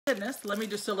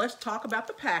goodness. Let's talk about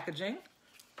the packaging.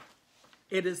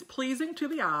 It is pleasing to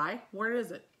the eye. Where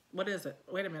is it? What is it?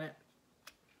 Wait a minute.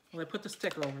 Well, I put the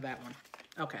sticker over that one.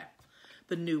 Okay.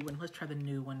 The new one. Let's try the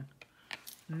new one.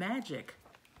 Magic.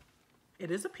 It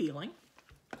is appealing.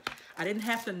 I didn't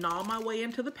have to gnaw my way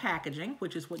into the packaging,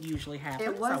 which is what usually happens.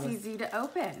 It was easy to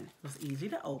open. It was easy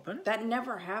to open. That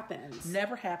never happens.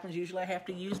 Never happens. Usually I have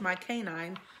to use my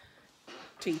canine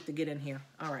teeth to get in here.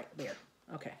 All right, there.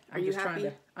 Okay. Are you happy?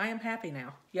 I am happy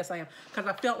now. Yes, I am. Because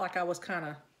I felt like I was kind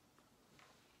of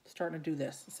starting to do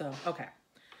this. So, okay.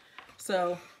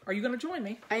 So, are you going to join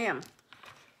me? I am.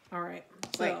 All right.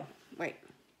 So, wait.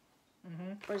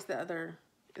 Where's the other?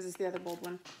 Is this the other bold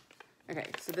one? Okay,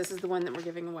 so this is the one that we're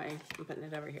giving away. I'm putting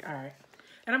it over here. All right.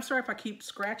 And I'm sorry if I keep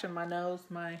scratching my nose.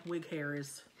 My wig hair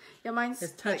is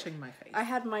touching my face. I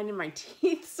had mine in my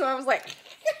teeth, so I was like...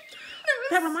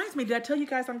 That reminds me, did I tell you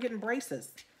guys I'm getting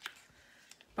braces?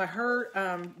 By her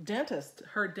dentist,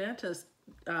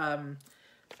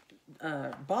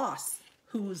 boss,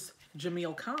 who's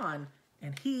Jamil Khan,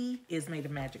 and he is made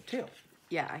of magic too.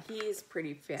 Yeah, he's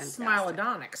pretty fantastic.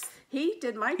 Smilodonics. He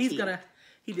did my teeth.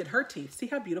 He did her teeth. See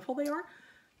how beautiful they are?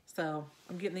 So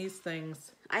I'm getting these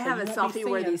things. I have a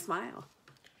selfie-worthy smile.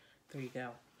 There you go.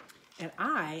 And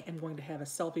I am going to have a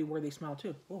selfie-worthy smile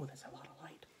too. Oh, that's a lot of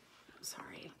light. I'm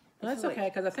sorry. Well, that's okay,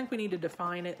 because I think we need to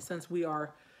define it since we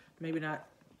are maybe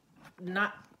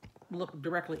not look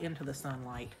directly into the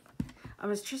sunlight. I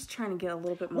was just trying to get a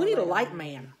little bit more. We need a light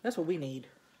man. That's what we need.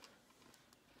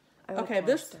 Okay,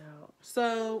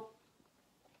 so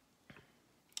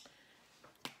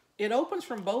it opens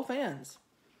from both ends.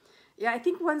 Yeah, I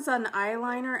think one's an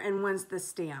eyeliner and one's the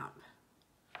stamp.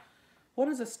 What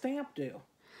does a stamp do?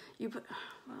 Well,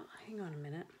 hang on a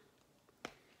minute.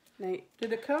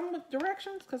 Did it come with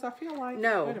directions? Because I feel like...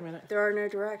 No, wait a minute. there are no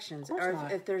directions. Of course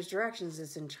not. If there's directions,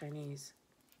 it's in Chinese.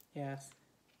 Yes.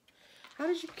 How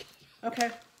did you...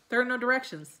 Okay, there are no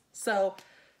directions. So,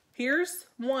 here's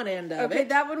one end of it. Okay,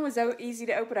 that one was easy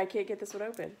to open. I can't get this one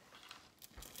open.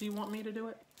 Do you want me to do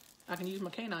it? I can use my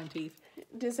canine teeth.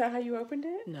 Is that how you opened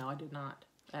it? No, I did not.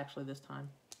 Actually, this time.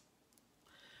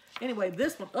 Anyway,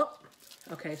 this one... Oh,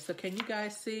 okay, so can you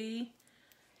guys see?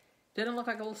 Didn't it look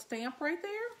like a little stamp right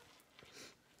there?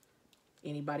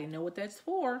 Anybody know what that's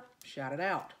for? Shout it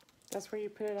out. That's where you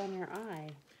put it on your eye.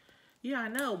 Yeah, I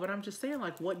know, but I'm just saying,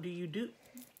 like, what do you do?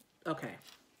 Okay.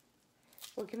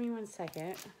 Well, give me 1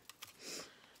 second.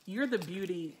 You're the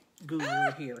beauty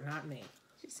guru here, not me.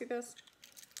 Did you see this?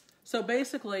 So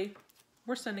basically,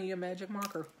 we're sending you a magic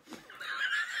marker.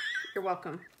 You're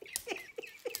welcome.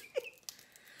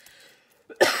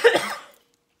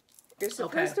 You're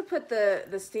supposed to put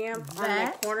the stamp on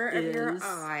the corner of your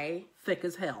eye. Thick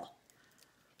as hell.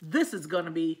 This is going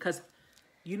to be, because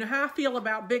you know how I feel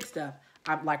about big stuff.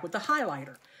 I'm like with the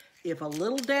highlighter. If a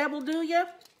little dab will do you,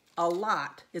 a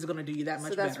lot is going to do you that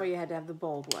much better. So that's why you had to have the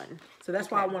bold one. So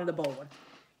that's why I wanted the bold one.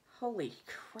 Holy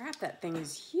crap, that thing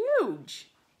is huge.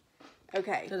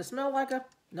 Okay. Does it smell like a...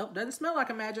 Nope, doesn't smell like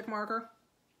a magic marker.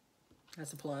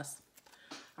 That's a plus.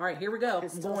 All right, here we go. It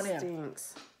still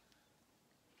stinks.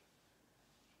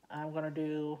 I'm going to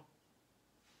do...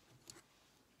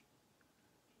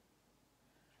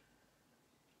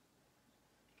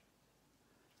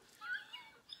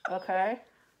 Okay.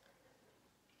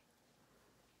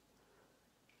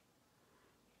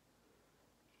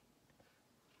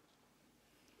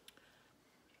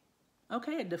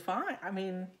 Okay, it defined. I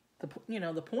mean,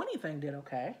 the pointy thing did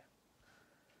okay.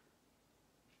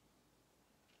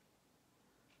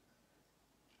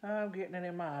 I'm getting it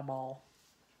in my eyeball.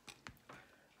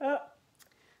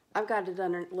 I've got it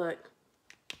under. Look.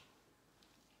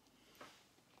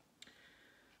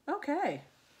 Okay.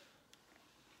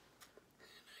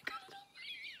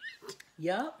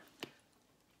 Yup.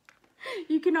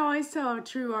 You can always tell a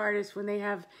true artist when they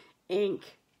have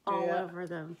ink all over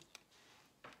them.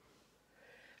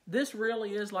 This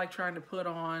really is like trying to put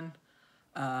on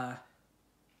eyeliner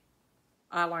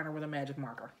with a magic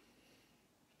marker.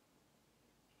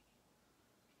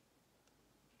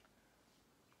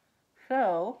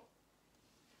 So,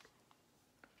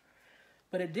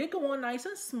 but it did go on nice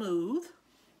and smooth.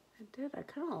 It did. I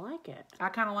kind of like it. I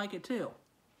kind of like it too.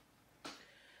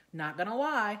 Not gonna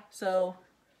lie. So,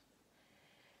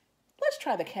 let's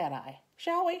try the cat eye,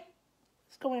 shall we?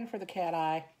 Let's go in for the cat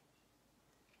eye.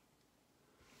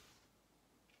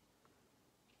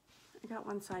 I got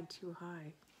one side too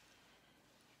high.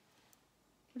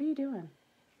 What are you doing?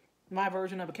 My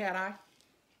version of a cat eye.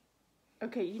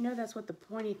 Okay, you know that's what the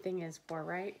pointy thing is for,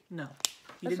 right? No.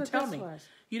 You didn't tell me.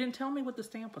 You didn't tell me what the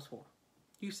stamp was for.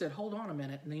 You said, hold on a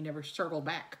minute, and then you never circled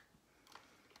back.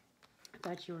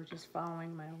 thought you were just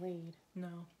following my lead.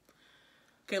 No.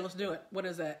 Okay, let's do it. What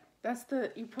is that? That's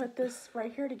you put this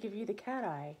right here to give you the cat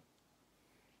eye.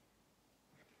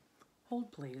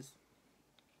 Hold, please.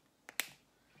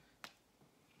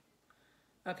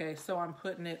 Okay, so I'm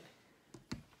putting it.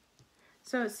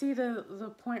 So see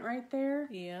the point right there?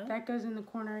 Yeah. That goes in the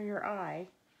corner of your eye.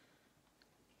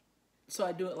 So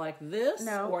I do it like this?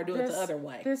 No. Or I do it the other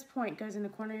way? This point goes in the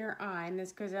corner of your eye, and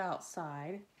this goes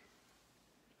outside.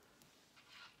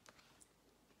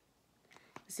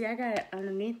 See, I got it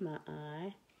underneath my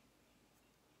eye.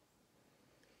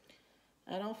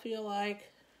 I don't feel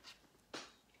like...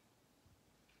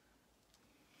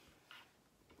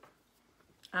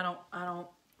 I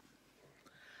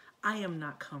am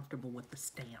not comfortable with the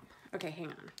stamp. Okay, hang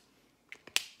on.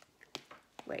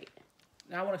 Wait.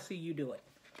 I want to see you do it.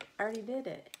 I already did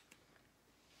it.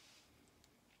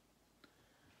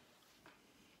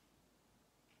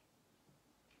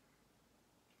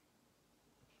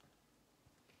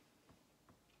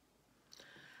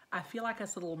 I feel like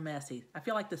it's a little messy. I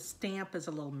feel like the stamp is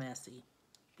a little messy.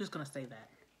 Just going to say that.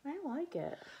 I like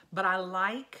it. But I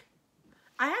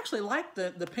actually like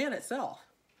the pen itself.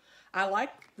 I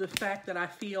like the fact that I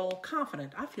feel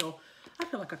confident. I feel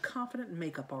like a confident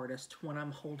makeup artist when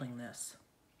I'm holding this.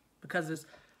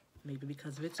 Maybe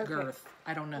because of its girth.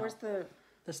 I don't know. Where's the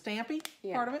stampy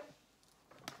part of it?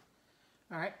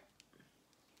 All right.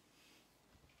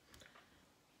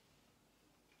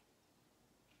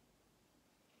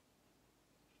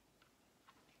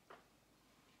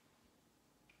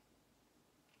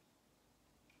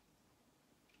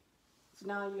 So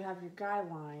now you have your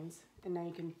guidelines, and now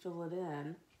you can fill it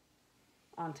in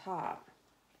on top.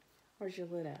 Where's your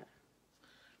lid at?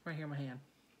 Right here in my hand.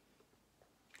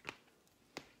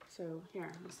 So here,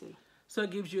 let me see. So it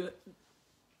gives you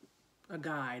a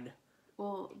guide.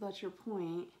 Well, that's your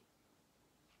point.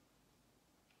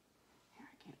 Here,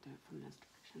 I can't do it from this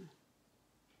direction.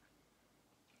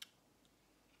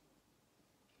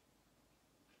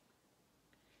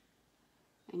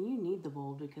 And you need the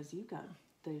bulb because you've got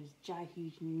those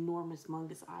huge, enormous,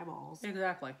 mungus eyeballs.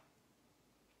 Exactly.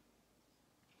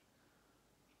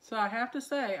 So I have to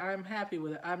say, I'm happy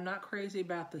with it. I'm not crazy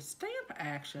about the stamp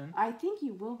action. I think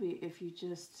you will be if you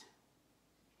just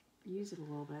use it a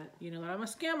little bit. You know that I'm a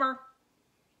skimmer.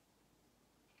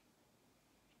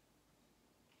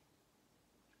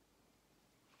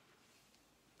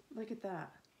 Look at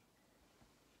that.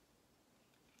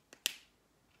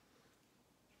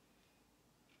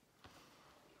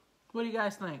 What do you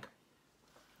guys think?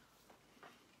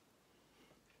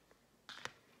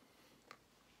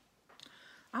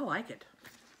 I like it.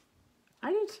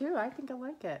 I do too. I think I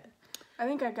like it. I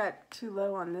think I got too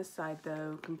low on this side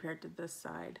though compared to this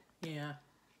side. Yeah.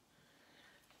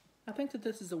 I think that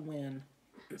this is a win.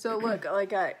 So look,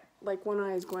 like one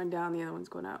eye is going down, the other one's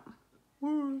going up.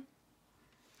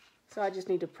 So I just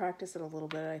need to practice it a little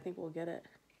bit. I think we'll get it.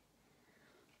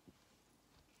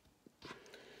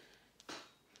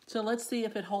 So let's see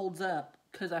if it holds up,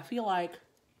 because I feel like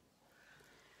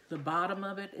the bottom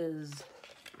of it is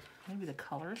maybe the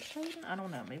color is shading. I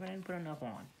don't know. Maybe I didn't put enough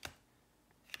on.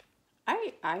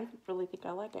 I really think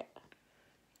I like it.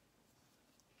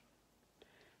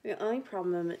 The only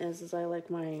problem is I like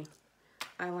my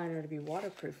eyeliner to be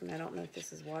waterproof, and I don't know if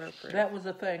this is waterproof. That was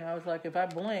the thing. I was like, if I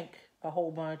blink a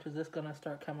whole bunch, is this going to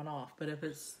start coming off? But if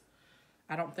it's,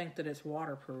 I don't think that it's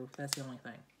waterproof. That's the only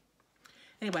thing.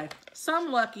 Anyway,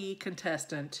 some lucky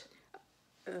contestant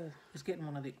is getting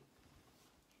one of the...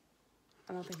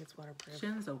 I don't think it's waterproof.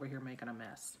 Jen's over here making a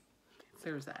mess.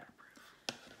 There's that.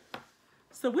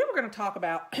 So we were going to talk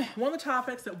about, one of the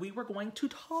topics that we were going to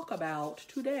talk about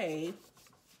today.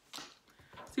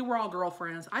 See, we're all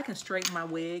girlfriends. I can straighten my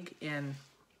wig and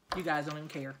you guys don't even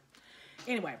care.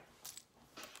 Anyway,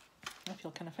 I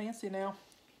feel kind of fancy now.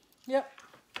 Yep.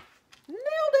 Nailed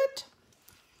it.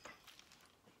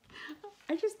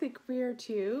 I just think we are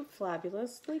two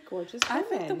fabulously gorgeous women. I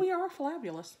think that we are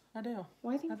fabulous. I do.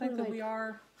 Well, I think that like we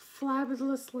are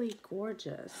fabulously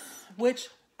gorgeous. Which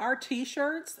our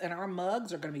t-shirts and our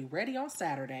mugs are going to be ready on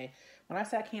Saturday. When I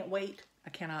say I can't wait, I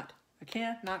cannot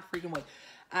freaking wait.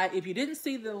 If you didn't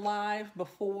see the live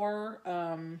before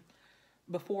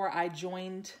I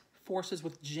joined forces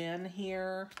with Jen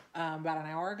here about an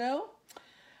hour ago,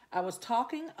 I was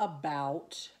talking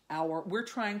about we're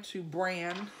trying to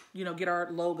brand, get our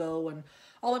logo and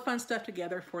all the fun stuff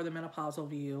together for the Menopausal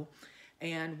View.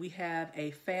 And we have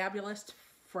a fabulous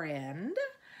friend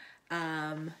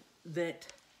that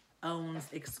owns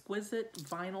Exquisite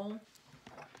Vinyl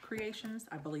Creations.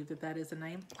 I believe that is the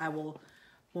name. I will,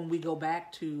 when we go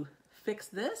back to fix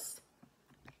this.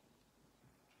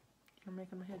 You're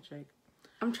making my head shake.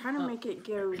 I'm trying to make it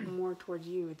go more towards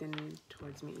you than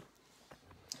towards me.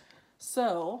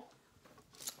 So,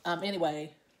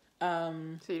 anyway. So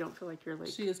you don't feel like you're late.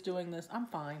 She is doing this. I'm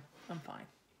fine.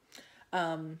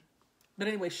 But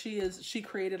anyway, she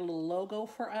created a little logo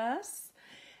for us.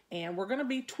 And we're going to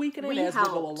be tweaking it as we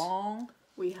go along.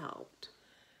 We helped.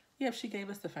 Yeah, she gave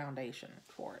us the foundation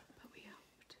for it. But we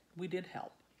helped. We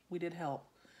did help.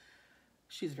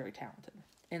 She's very talented.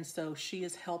 And so she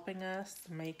is helping us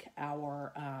make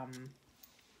our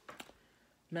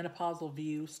menopausal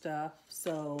view stuff.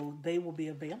 So they will be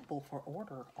available for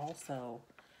order also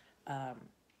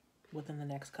within the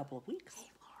next couple of weeks.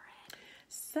 Hey, Lauren.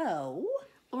 So,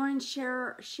 Lauren,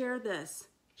 share this.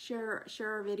 Share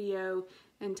our video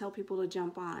and tell people to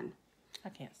jump on. I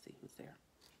can't see who's there.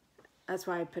 That's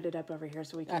why I put it up over here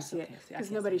so we can see it. Can't see.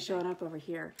 Because nobody's showing up over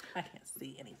here. I can't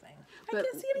see anything.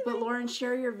 But Lauren,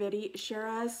 share your video. Share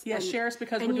us. Yeah, share us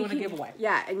because we're doing a giveaway.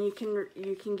 Yeah, and you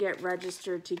can get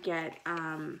registered to get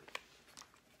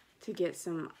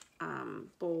some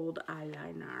bold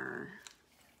eyeliner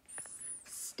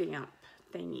stamp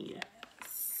thingy.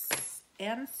 Yes.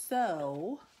 And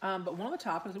so, but one of the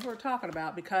topics we were talking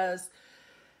about, because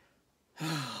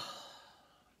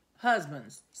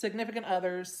husbands, significant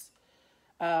others,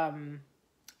 if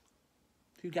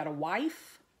you've got a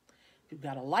wife, if you've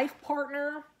got a life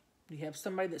partner, you have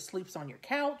somebody that sleeps on your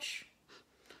couch,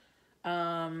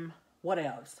 what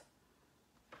else?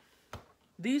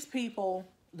 These people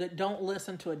that don't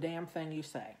listen to a damn thing you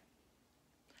say.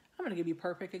 I'm going to give you a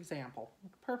perfect example.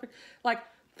 Like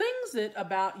things that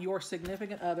about your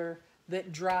significant other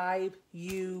that drive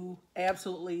you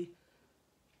absolutely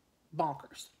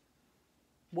bonkers.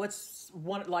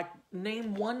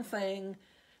 Name one thing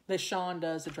that Sean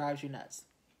does that drives you nuts.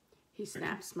 He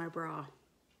snaps my bra.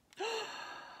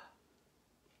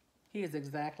 He is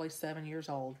exactly 7 years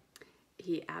old.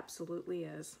 He absolutely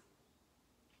is.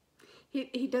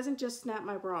 He doesn't just snap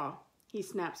my bra. He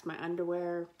snaps my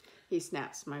underwear. He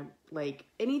snaps my,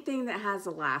 anything that has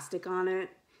elastic on it,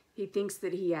 he thinks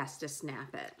that he has to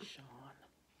snap it.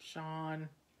 Sean.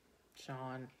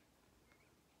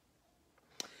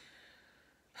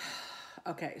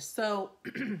 Okay, so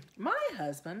my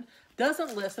husband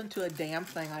doesn't listen to a damn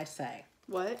thing I say.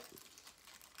 What?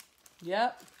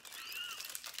 Yep.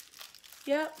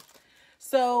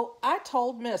 So I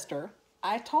told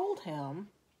him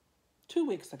 2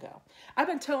 weeks ago. I've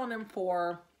been telling him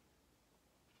for,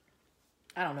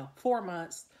 4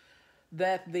 months,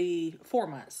 that 4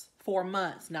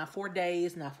 months, not 4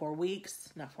 days, not 4 weeks,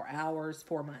 not 4 hours,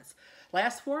 4 months.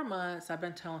 Last 4 months, I've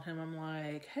been telling him, I'm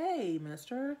like, hey,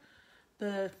 mister,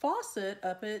 the faucet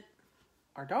up at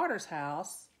our daughter's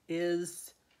house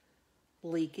is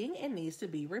leaking and needs to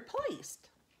be replaced.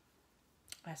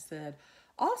 I said,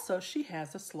 also, she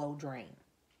has a slow drain.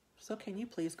 So can you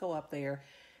please go up there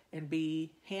and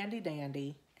be handy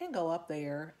dandy and go up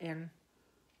there and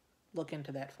look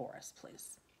into that for us,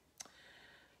 please?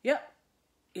 Yep.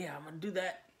 Yeah, I'm going to do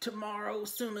that tomorrow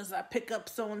as soon as I pick up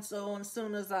so-and-so and as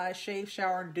soon as I shave,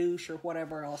 shower, and douche or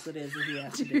whatever else it is that he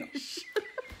has to do.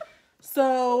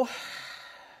 So,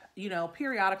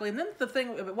 periodically. And then the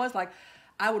thing, if it was like,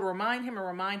 I would remind him,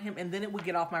 and then it would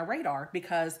get off my radar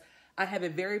because I have a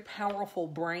very powerful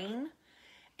brain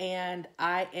and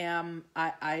I'm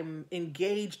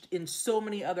engaged in so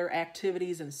many other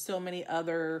activities and so many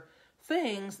other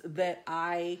things that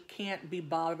I can't be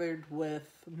bothered with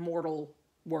mortal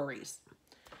worries.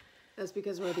 That's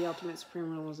because we're the ultimate supreme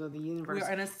rulers of the universe.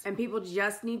 And people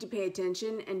just need to pay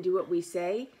attention and do what we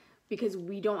say because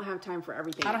we don't have time for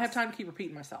everything I don't have time to keep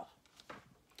repeating myself.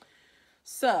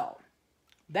 So,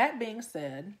 that being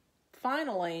said,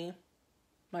 finally,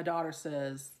 my daughter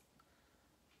says,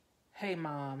 hey,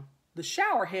 Mom, the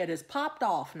shower head has popped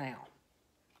off now.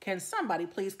 Can somebody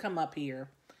please come up here,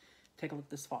 take a look at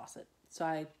this faucet? So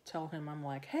I tell him, I'm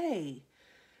like, hey,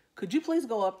 could you please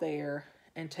go up there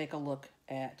and take a look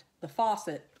at the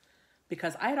faucet?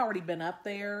 Because I had already been up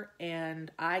there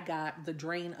and I got the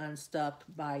drain unstuck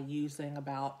by using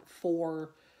about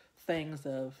 4 things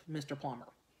of Mr. Plumber.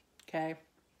 Okay?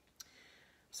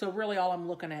 So really all I'm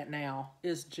looking at now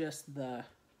is just the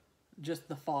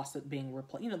faucet being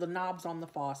replaced. The knobs on the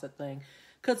faucet thing.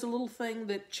 Because the little thing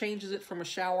that changes it from a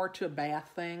shower to a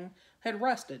bath thing had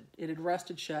rusted. It had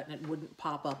rusted shut and it wouldn't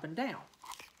pop up and down.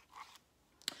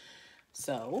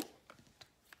 So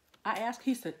I asked,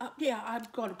 he said, oh, yeah, I'm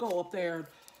going to go up there.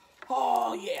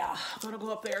 Oh, yeah, I'm going to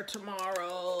go up there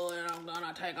tomorrow and I'm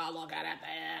going to take a look at it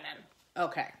then. And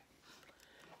okay.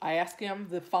 I asked him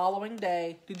the following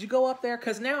day, did you go up there?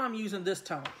 Because now I'm using this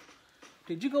tone.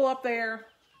 Did you go up there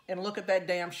and look at that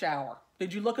damn shower?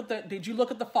 Did you look at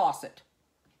the faucet?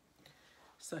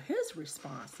 So his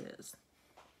response is,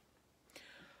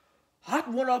 I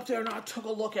went up there and I took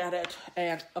a look at it.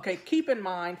 And, okay, keep in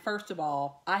mind, first of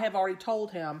all, I have already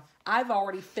told him I've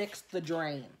already fixed the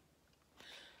drain.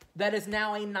 That is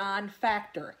now a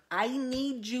non-factor. I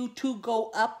need you to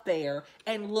go up there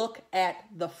and look at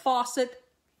the faucet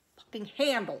fucking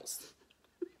handles.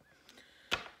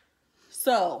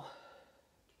 So,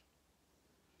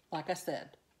 like I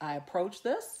said, I approach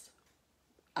this.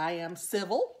 I am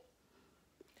civil.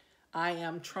 I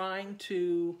am trying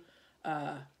to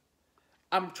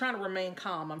remain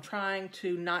calm. I'm trying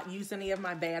to not use any of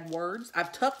my bad words.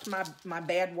 I've tucked my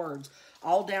bad words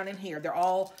all down in here. They're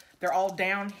all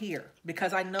down here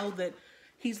because I know that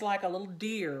he's like a little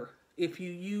deer. If you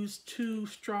use too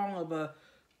strong of a,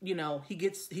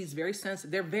 he's very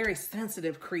sensitive. They're very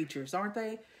sensitive creatures, aren't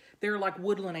they? They're like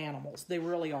woodland animals. They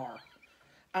really are.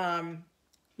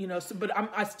 But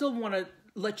I still want to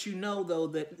let you know though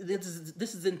that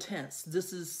this is intense.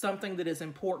 This is something that is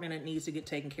important and it needs to get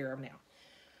taken care of now.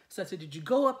 So I said, did you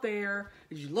go up there?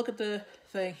 Did you look at the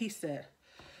thing? He said,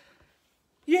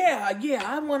 yeah,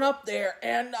 I went up there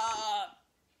and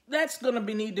that's going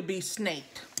to need to be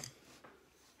snaked.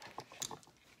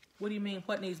 What do you mean?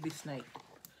 What needs to be snaked?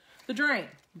 The drain.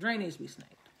 The drain needs to be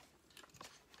snaked.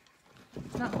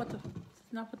 It's not what the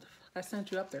fuck I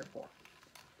sent you up there for.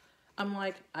 I'm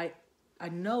like, I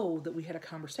know that we had a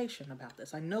conversation about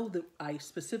this. I know that I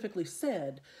specifically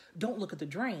said, don't look at the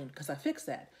drain because I fixed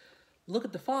that. Look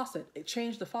at the faucet. It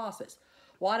changed the faucets.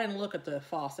 Well, I didn't look at the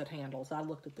faucet handles. I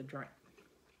looked at the drain.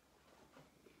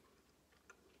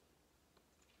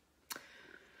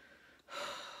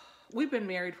 We've been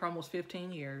married for almost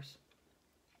 15 years.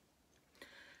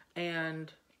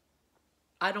 And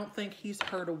I don't think he's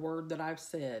heard a word that I've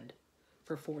said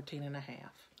for 14 and a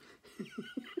half.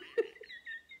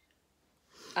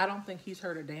 I don't think he's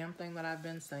heard a damn thing that I've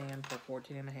been saying for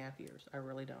 14 and a half years. I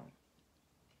really don't.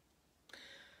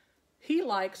 He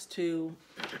likes to,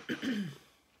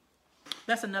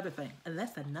 that's another thing. And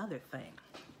that's another thing.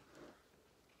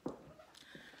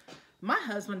 My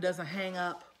husband doesn't hang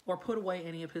up or put away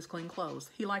any of his clean clothes.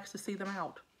 He likes to see them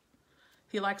out.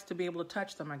 He likes to be able to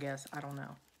touch them, I guess. I don't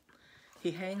know.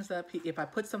 He hangs up, if I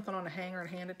put something on a hanger and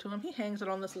hand it to him, he hangs it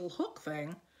on this little hook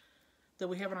thing that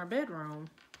we have in our bedroom.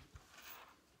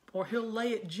 Or he'll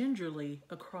lay it gingerly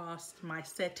across my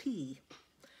settee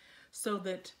so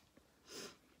that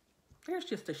there's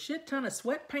just a shit ton of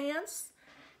sweatpants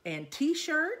and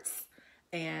t-shirts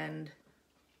and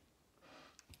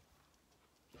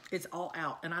it's all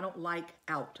out. And I don't like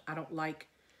out. I don't like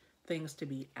things to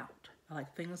be out. I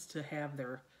like things to have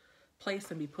their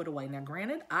place and be put away. Now,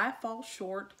 granted, I fall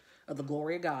short of the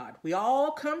glory of God. We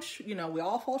all we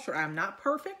all fall short. I'm not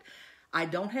perfect. I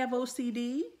don't have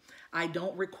OCD. I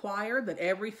don't require that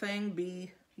everything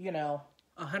be,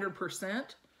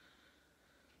 100%.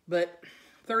 But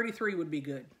 33 would be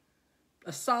good.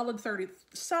 A solid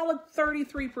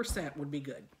 33% would be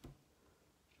good.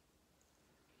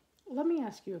 Let me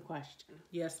ask you a question.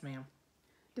 Yes, ma'am.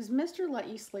 Does Mr. let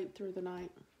you sleep through the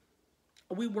night?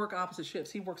 We work opposite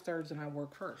shifts. He works thirds and I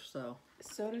work first, so.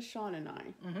 So does Sean and I.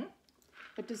 Mm-hmm.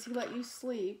 But does he let you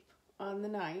sleep on the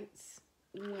nights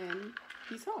when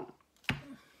he's home?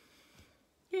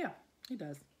 Yeah, he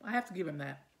does. I have to give him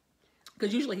that.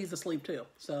 Because usually he's asleep too,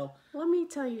 so. Let me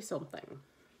tell you something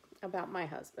about my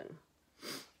husband.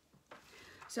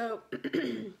 So,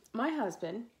 my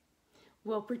husband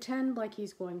will pretend like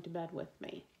he's going to bed with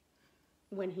me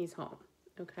when he's home,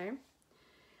 okay?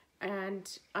 And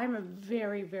I'm a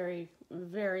very, very,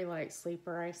 very light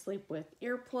sleeper. I sleep with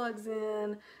earplugs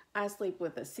in. I sleep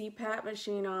with a CPAP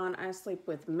machine on. I sleep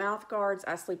with mouth guards.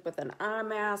 I sleep with an eye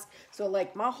mask. So,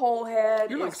 like, my whole head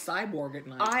You're like cyborg at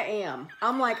night. I am.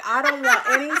 I'm like, I don't want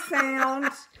any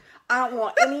sound. I don't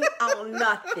want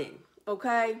nothing.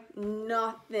 Okay?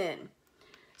 Nothing.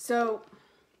 So,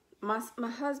 my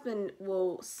husband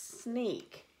will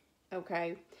sneak.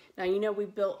 Okay? Now, we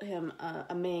built him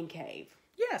a man cave.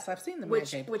 Yes, I've seen the man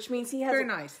cave. Which means he has very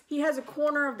nice. He has a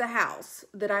corner of the house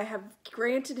that I have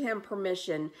granted him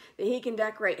permission that he can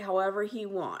decorate however he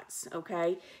wants.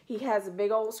 Okay, he has a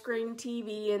big old screen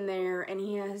TV in there, and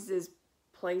he has his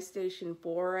PlayStation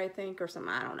 4, I think, or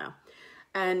something. I don't know.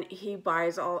 And he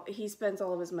spends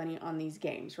all of his money on these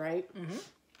games, right? Mm-hmm.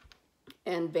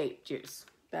 And vape juice.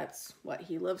 That's what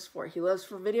he lives for. He lives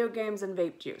for video games and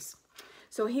vape juice.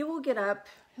 So he will get up.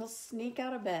 He'll sneak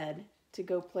out of bed to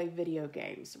go play video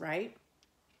games, right?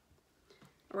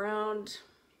 Around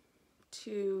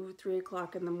 2, 3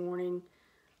 o'clock in the morning,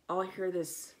 I'll hear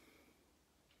this.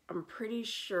 I'm pretty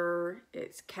sure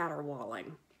it's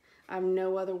caterwauling. I have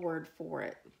no other word for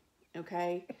it.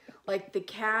 Okay? Like the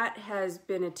cat has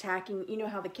been attacking, you know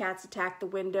how the cats attack the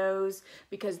windows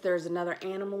because there's another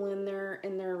animal in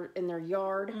their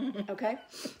yard, okay?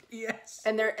 Yes.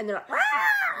 And they're like,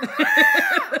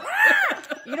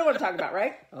 you know what I'm talking about,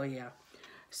 right? Oh yeah.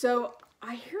 So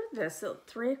I hear this at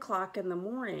 3 o'clock in the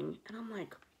morning, and I'm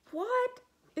like, what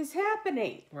is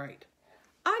happening? Right.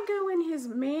 I go in his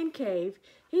man cave.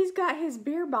 He's got his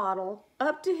beer bottle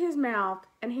up to his mouth,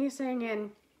 and he's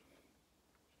singing.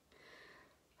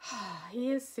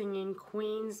 He is singing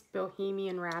Queen's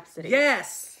Bohemian Rhapsody.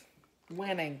 Yes.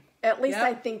 Winning. At least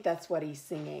I think that's what he's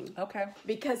singing. Okay.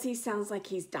 Because he sounds like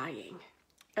he's dying.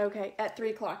 Okay, at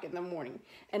 3 o'clock in the morning.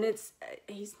 And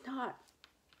he's not.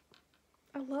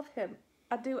 I love him.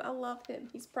 I do. I love him.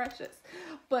 He's precious.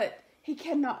 But he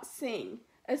cannot sing,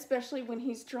 especially when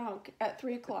he's drunk at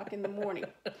 3 o'clock in the morning.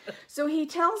 So he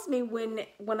tells me when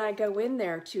I go in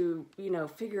there to,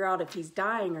 figure out if he's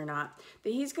dying or not,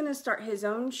 that he's going to start his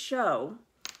own show.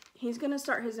 He's going to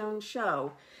start his own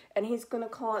show, and he's going to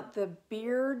call it the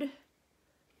Beard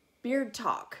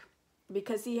Talk,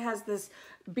 because he has this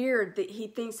beard that he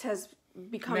thinks has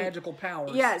become magical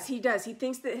powers. Yes, he does. He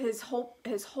thinks that his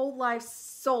whole life's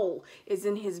soul is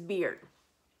in his beard.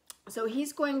 So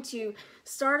he's going to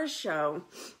start a show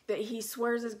that he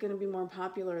swears is going to be more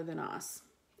popular than us.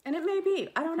 And it may be.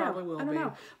 I don't know. Probably will I don't be.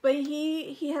 know. But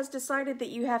he has decided that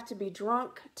you have to be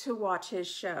drunk to watch his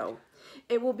show.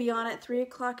 It will be on at 3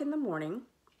 o'clock in the morning.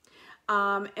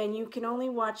 And you can only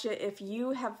watch it if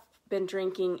you have been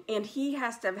drinking, and he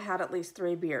has to have had at least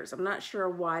 3 beers. I'm not sure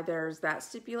why there's that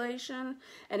stipulation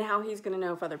and how he's going to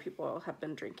know if other people have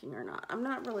been drinking or not. I'm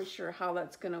not really sure how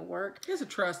that's going to work. It's a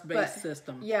trust-based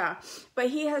system. Yeah, but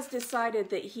he has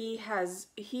decided that he is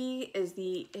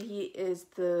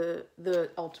the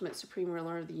ultimate supreme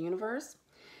ruler of the universe,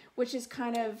 which is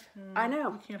kind of I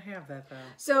know. You can't have that though.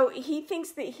 So he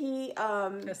thinks that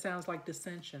That sounds like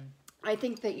dissension. I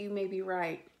think that you may be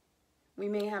right. We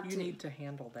may have to. You need to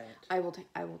handle that. I will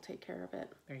take care of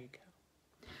it. There you go.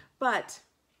 But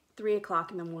 3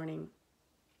 o'clock in the morning,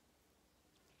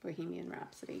 Bohemian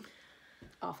Rhapsody,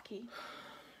 off key.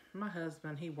 My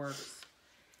husband, he works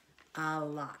a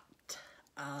lot.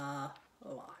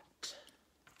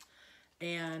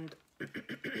 And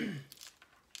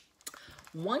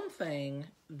one thing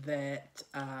that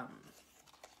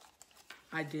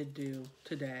I did do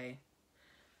today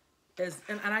is,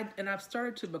 and I've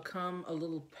started to become a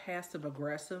little passive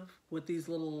aggressive with these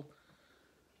little,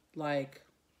 like,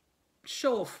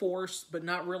 show of force, but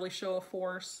not really show of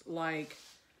force. Like,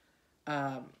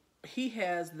 he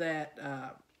has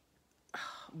that,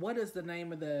 what is the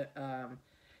name of the,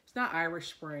 it's not Irish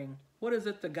Spring. What is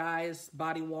it? The guy's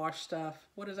body wash stuff.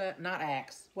 What is that? Not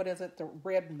Axe. What is it? The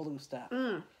red and blue stuff.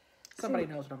 Somebody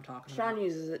knows what I'm talking about. Sean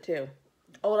uses it too.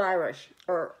 Old Irish.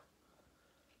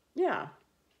 Yeah.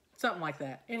 Something like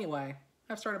that. Anyway,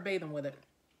 I've started bathing with it.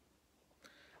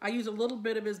 I use a little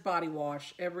bit of his body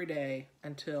wash every day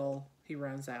until he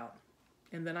runs out.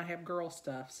 And then I have girl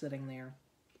stuff sitting there.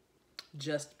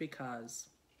 Just because.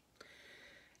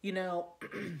 You know,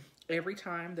 every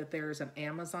time that there's an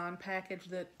Amazon package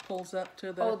that pulls up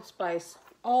to the... Old Spice.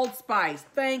 Old Spice.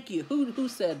 Thank you. Who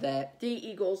said that? D.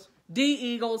 Eagles. D.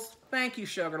 Eagles. Thank you,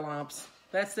 Sugar Lumps.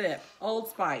 That's it. Old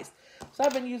Spice. So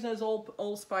I've been using his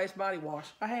Old Spice body wash.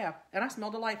 I have. And I smell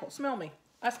delightful. Smell me.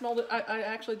 I smelled it. I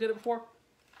actually did it before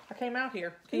I came out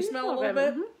here. Can you smell a little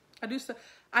bit? Mm-hmm. I do.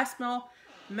 I smell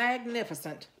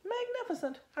magnificent.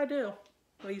 Magnificent. I do.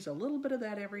 I use a little bit of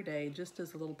that every day just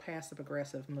as a little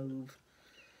passive-aggressive move.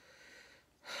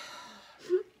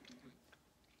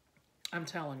 I'm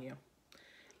telling you.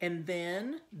 And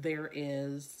then there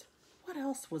is... What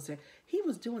else was there? He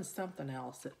was doing something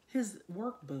else. His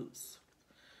work boots.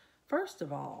 First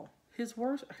of all, his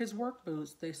work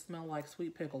boots, they smell like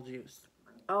sweet pickle juice.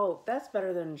 Oh, that's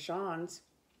better than Sean's.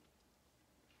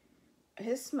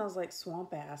 His smells like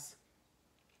swamp ass.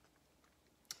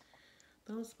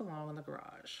 Those belong in the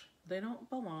garage. They don't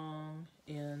belong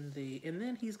in the... And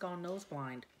then he's gone nose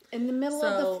blind. In the middle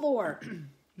of the floor.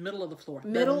 Middle of the floor.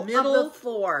 Middle of the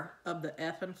floor. Of the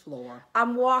effing floor.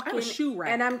 I'm walking. I have a shoe rack.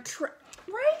 And I'm...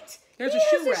 Right? There's he a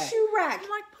shoe has rack. A shoe rack. I'm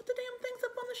like, put the damn things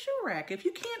up on the shoe rack. If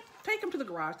you can't take them to the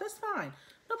garage, that's fine.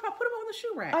 No problem. Put them on the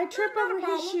shoe rack. I trip Not a over his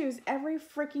problem. shoes every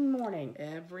freaking morning.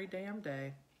 Every damn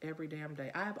day. Every damn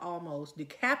day. I have almost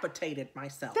decapitated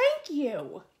myself. Thank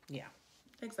you. Yeah,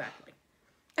 exactly.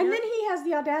 And then he has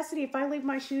the audacity, if I leave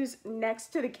my shoes next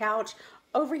to the couch,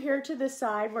 over here to the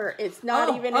side where it's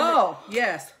not even in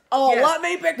yes. Oh, yes. let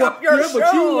me pick up your shoes.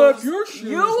 But you left your shoes.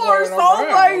 You are so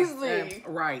around. lazy.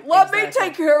 Right. Let me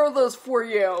take care of this for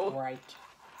you. Right.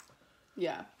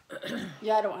 Yeah.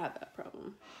 Yeah, I don't have that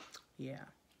problem. Yeah.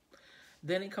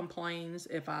 Then he complains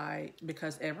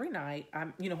because every night,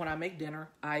 when I make dinner,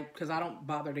 because I don't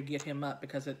bother to get him up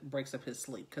because it breaks up his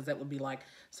sleep. Because that would be like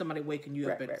somebody waking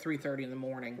you up at 3:30 in the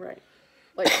morning. Right.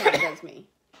 Like Sean does me.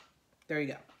 There you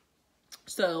go.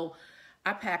 So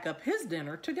I pack up his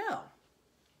dinner to go.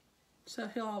 So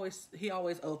he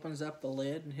always opens up the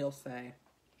lid and he'll say,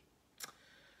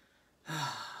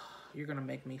 "You're going to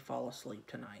make me fall asleep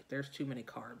tonight. There's too many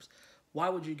carbs. Why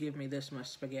would you give me this much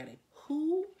spaghetti?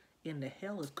 Who in the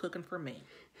hell is cooking for me?"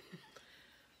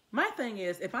 My thing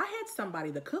is, if I had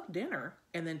somebody that cooked dinner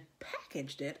and then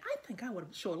packaged it, I think I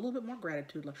would show a little bit more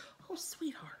gratitude. Like, "Oh,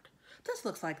 sweetheart, this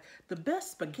looks like the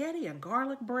best spaghetti and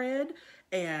garlic bread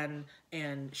and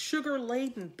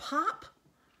sugar-laden pop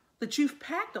that you've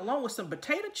packed along with some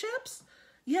potato chips.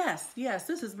 Yes,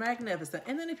 this is magnificent.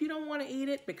 And then if you don't want to eat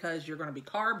it because you're going to be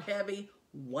carb heavy,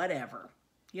 whatever,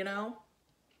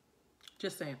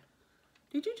 Just saying.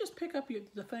 Did you just pick up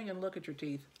the thing and look at your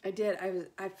teeth? I did.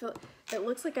 I feel it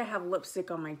looks like I have lipstick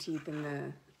on my teeth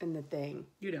in the thing.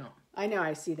 You don't. I know.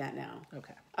 I see that now.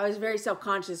 Okay. I was very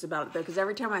self-conscious about it though, because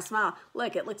every time I smile,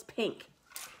 look, it looks pink.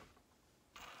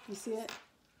 You see it?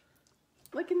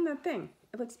 Look in the thing.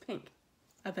 It looks pink.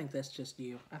 I think that's just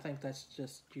you. I think that's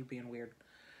just you being weird.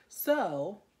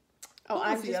 So. Oh,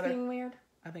 I'm just being weird?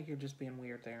 I think you're just being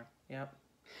weird there. Yep.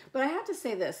 But I have to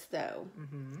say this though.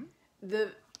 Mm-hmm.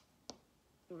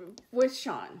 With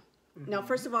Sean. Mm-hmm. Now,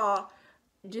 first of all,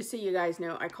 just so you guys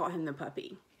know, I call him the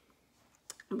puppy.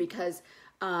 Because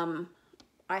I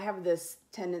have this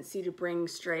tendency to bring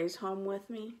strays home with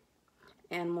me.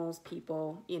 Animals,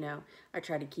 people, I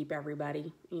try to keep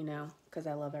everybody, because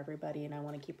I love everybody and I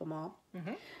want to keep them all.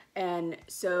 Mm-hmm. And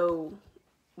so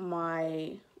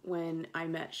when I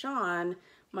met Sean,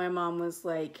 my mom was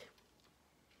like,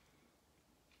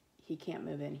 "He can't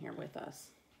move in here with us."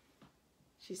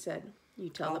 She said, "You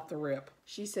tell off the rip."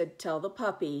 She said, "Tell the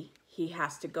puppy he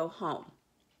has to go home."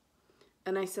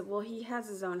 And I said, "Well, he has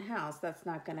his own house. That's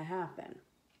not going to happen."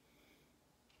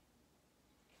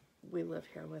 We live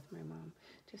here with my mom,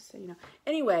 just so you know.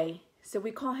 Anyway, so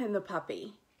we call him the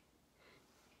puppy.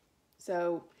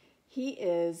 So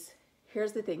here's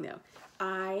the thing though.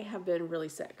 I have been really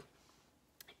sick.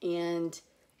 And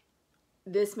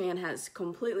this man has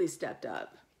completely stepped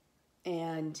up.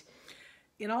 And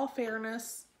in all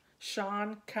fairness,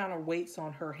 Sean kind of waits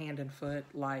on her hand and foot,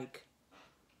 like.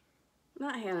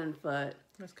 Not hand and foot.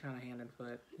 It's kind of hand and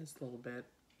foot. It's a little bit.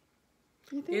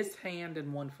 You think? It's hand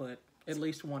and 1 foot. At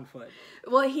least 1 foot.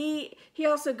 Well, he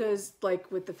also goes,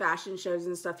 like, with the fashion shows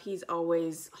and stuff. He's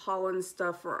always hauling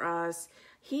stuff for us.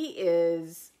 He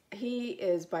is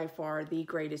by far the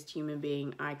greatest human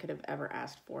being I could have ever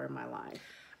asked for in my life.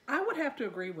 I would have to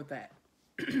agree with that.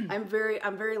 I'm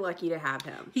very lucky to have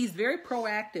him. He's very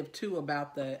proactive too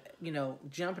about the,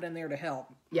 jumping in there to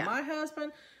help. Yeah. My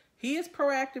husband, he is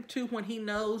proactive too when he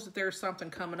knows that there's something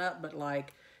coming up, but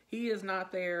like he is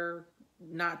not there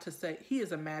not to say he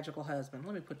is a magical husband.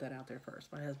 Let me put that out there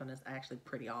first. My husband is actually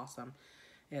pretty awesome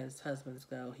as husbands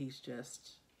go. He's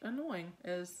just annoying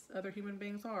as other human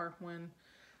beings are when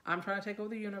I'm trying to take over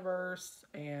the universe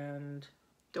and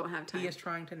don't have time. He is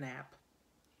trying to nap.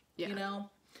 Yeah.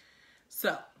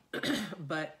 So,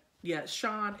 but yeah,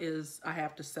 Sean is, I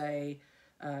have to say,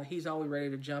 he's always ready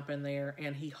to jump in there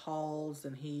and he hauls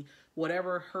and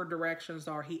whatever her directions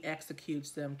are, he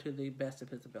executes them to the best of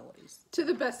his abilities. To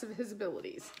the best of his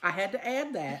abilities. I had to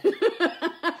add that.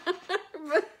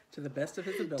 To the best of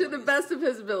his abilities. To the best of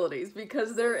his abilities,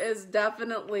 because there's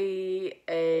definitely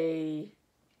a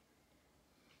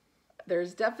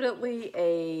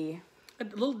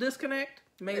little disconnect,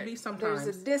 maybe sometimes.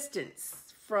 There's a distance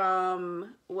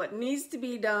from what needs to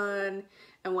be done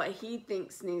and what he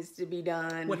thinks needs to be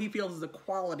done. What he feels is a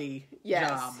quality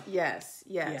job. Yes.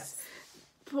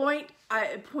 Point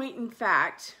in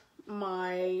fact,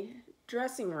 my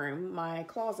dressing room, my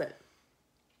closet.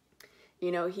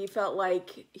 He felt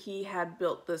like he had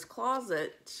built this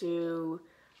closet to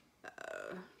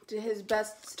his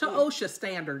best. To OSHA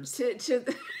standards. To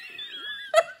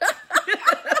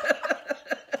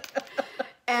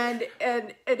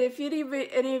And if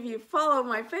any of you follow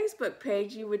my Facebook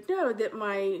page, you would know that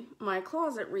my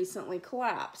closet recently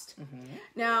collapsed. Mm-hmm.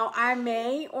 Now, I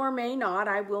may or may not,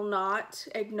 I will not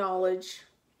acknowledge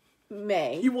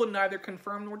You will neither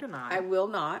confirm nor deny. I will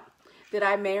not. That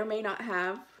I may or may not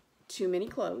have too many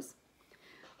clothes.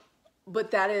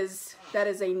 But that is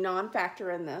a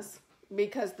non-factor in this.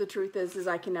 Because the truth is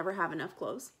I can never have enough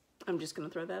clothes. I'm just going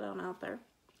to throw that out there.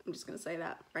 I'm just going to say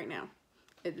that right now.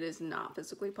 It is not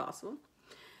physically possible.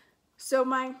 So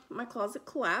my closet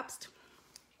collapsed.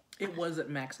 It was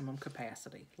at maximum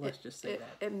capacity. Let's just say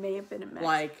that. It may have been at maximum.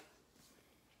 Like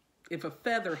if a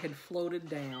feather had floated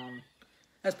down,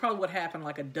 that's probably what happened.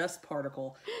 Like a dust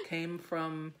particle came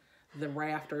from the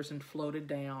rafters and floated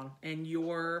down, and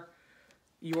your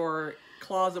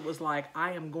closet was like,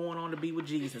 I am going on to be with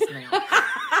Jesus now.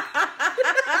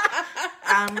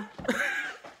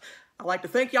 I'd like to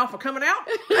thank y'all for coming out.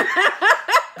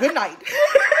 Good night.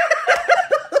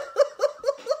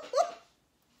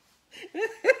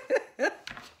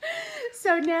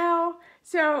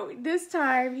 So this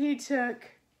time he took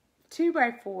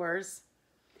 2x4s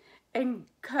and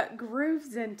cut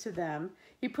grooves into them.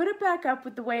 He put it back up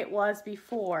with the way it was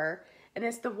before, and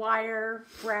it's the wire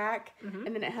rack, and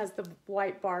then it has the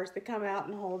white bars that come out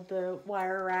and hold the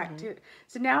wire rack to.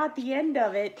 So now at the end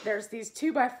of it, there's these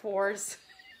 2x4s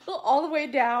all the way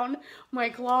down my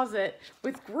closet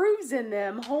with grooves in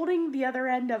them, holding the other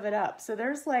end of it up. So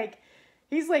there's like,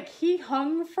 he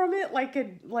hung from it like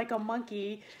a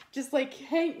monkey, just like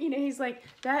he's like,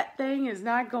 that thing is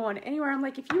not going anywhere. I'm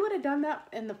like, if you would have done that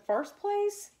in the first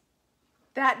place,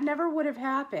 that never would have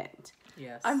happened.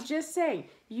 Yes. I'm just saying,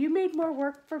 you made more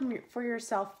work for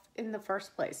yourself in the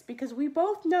first place, because we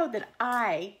both know that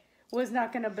I was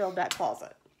not going to build that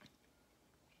closet.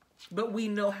 But we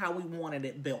know how we wanted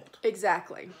it built.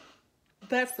 Exactly.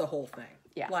 That's the whole thing.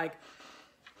 Yeah. Like,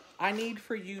 I need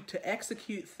for you to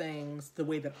execute things the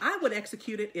way that I would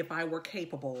execute it if I were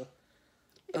capable.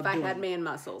 If I had man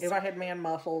muscles. If I had man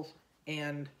muscles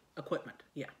and equipment.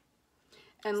 Yeah.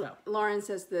 And so, Lauren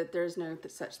says that there's no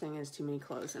such thing as too many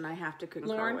clothes, and I have to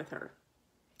concur with her.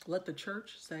 Let the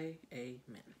church say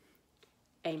amen.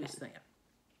 Amen. Just saying.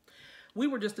 We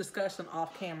were just discussing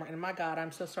off camera, and my God,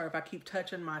 I'm so sorry if I keep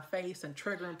touching my face and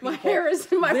triggering people. My hair is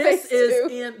in my face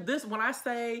too. When I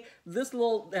say this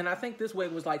little, and I think this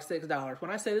wig was like $6. When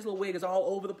I say this little wig is all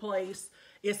over the place,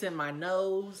 it's in my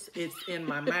nose, it's in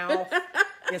my mouth,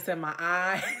 it's in my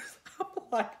eyes. I'm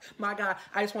like, my God,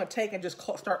 I just want to take and just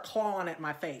start clawing at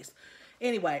my face.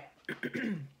 Anyway,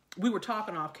 we were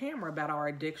talking off camera about our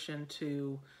addiction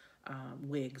to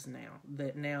wigs now.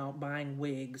 That now buying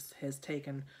wigs has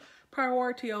taken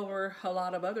priority over a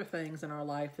lot of other things in our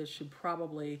life that should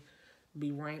probably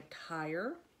be ranked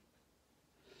higher.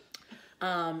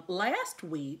 Last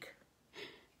week,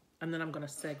 and then I'm going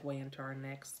to segue into our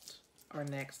next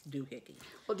doohickey.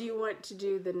 Well, do you want to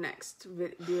do the next,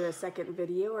 do a second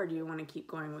video, or do you want to keep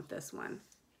going with this one?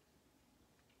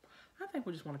 I think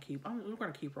we just want to we're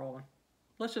going to keep rolling.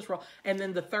 Let's just roll. And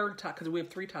then the third topic, because we have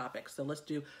 3 topics. So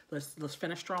let's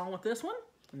finish strong with this one,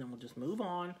 and then we'll just move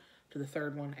on to the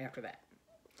third one after that.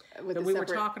 With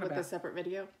the separate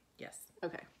video? Yes.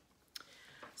 Okay.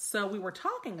 So we were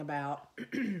talking about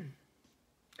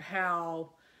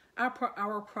how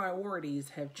our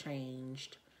priorities have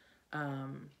changed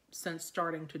since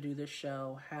starting to do this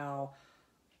show. How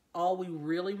all we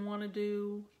really want to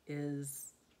do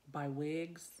is buy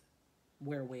wigs,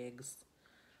 wear wigs,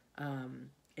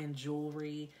 and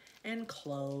jewelry, and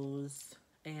clothes,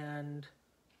 and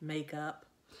makeup.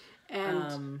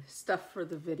 And stuff for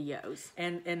the videos.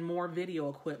 And more video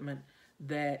equipment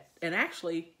and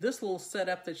actually this little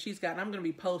setup that she's got, and I'm going to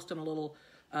be posting a little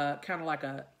kind of like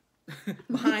a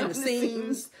behind the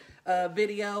scenes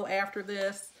video after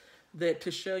this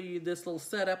to show you this little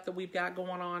setup that we've got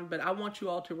going on. But I want you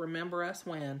all to remember us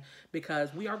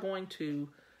because we are going to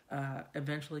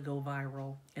eventually go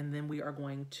viral, and then we are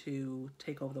going to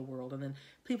take over the world, and then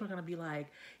people are going to be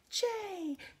like,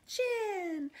 Jay,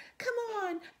 Jen, come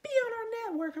on, be on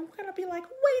our network. And we're going to be like,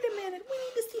 wait a minute, we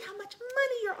need to see how much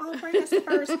money you're offering us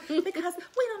first, because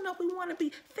we don't know if we want to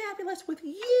be fabulous with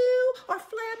you or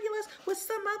fabulous with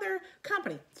some other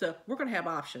company. So we're going to have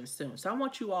options soon. So I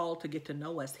want you all to get to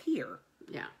know us here.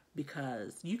 Yeah.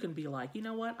 Because you can be like, you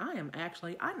know what, I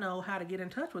know how to get in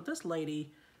touch with this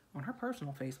lady on her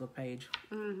personal Facebook page.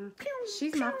 Mm-hmm.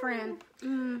 She's my friend.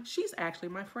 She's actually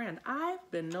my friend.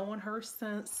 I've been knowing her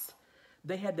since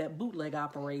they had that bootleg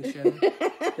operation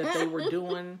that they were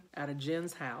doing out of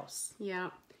Jen's house.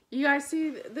 Yeah. You guys see,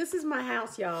 this is my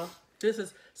house, y'all. This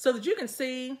is so that you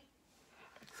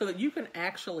can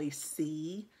actually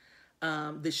see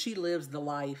that she lives the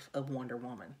life of Wonder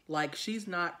Woman. Like, she's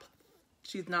not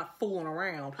fooling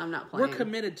around. I'm not playing. We're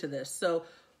committed to this. So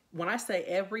when I say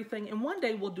everything, and one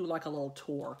day we'll do like a little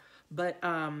tour, but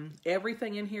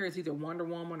everything in here is either Wonder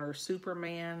Woman or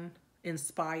Superman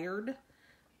inspired.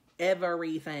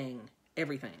 Everything.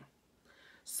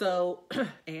 So,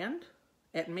 and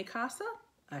at mi casa,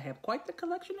 I have quite the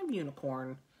collection of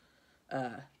unicorn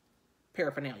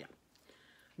paraphernalia.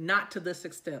 Not to this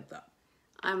extent, though.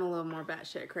 I'm a little more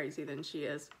batshit crazy than she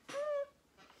is.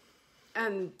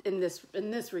 And in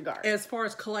this regard, As far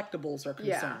as collectibles are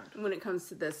concerned. when it comes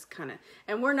to this kind of,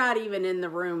 and we're not even in the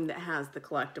room that has the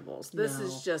collectibles. This No.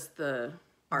 is just the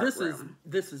art room.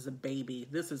 This is a baby.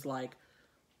 This is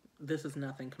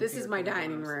nothing compared This is my to the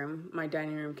dining rooms.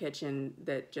 room, kitchen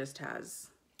that just has.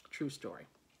 True story.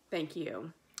 Thank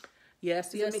you.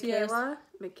 Yes, Is it Michaela?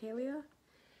 Michaela?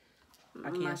 I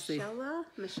can't see.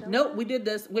 Michelle? Nope, we did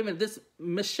this. Wait a minute. This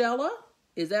Michelle,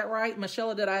 is that right?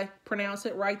 Michelle, did I pronounce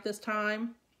it right this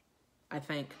time? I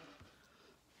think.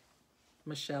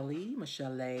 Michelle.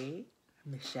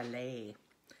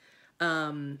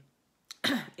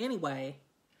 Anyway,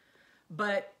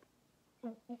 but,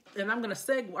 and I'm going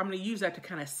to use that to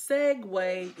kind of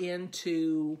segue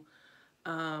into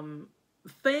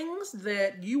things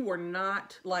that you were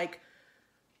not, like,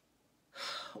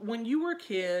 when you were a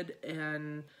kid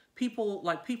and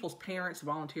people's parents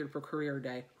volunteered for career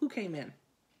day, who came in?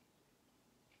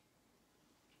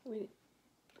 You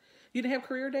didn't have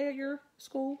career day at your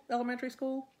school, elementary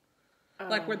school?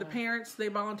 Like where the parents, they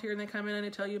volunteer and they come in and they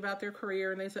tell you about their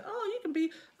career and they say, oh, you can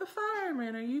be a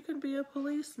fireman or you can be a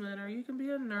policeman or you can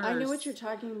be a nurse. I know what you're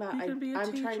talking about. You can be a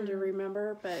I'm trying to teacher.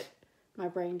 remember, but my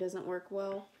brain doesn't work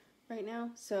well right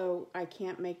now, so I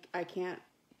can't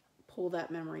pull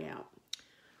that memory out.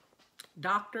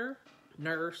 Doctor,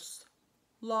 nurse,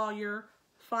 lawyer,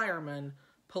 fireman,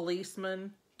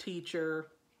 policeman, teacher,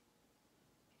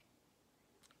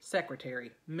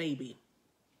 secretary, maybe.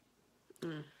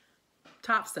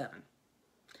 Top 7.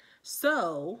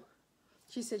 So,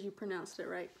 She said you pronounced it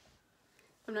right.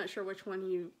 I'm not sure which one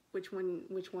it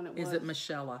was. is it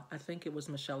Michelle? I think it was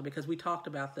Michelle because we talked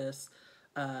about this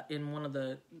in one of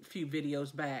the few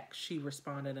videos back. She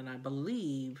responded, and I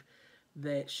believe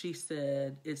that she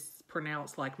said it's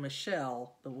pronounced like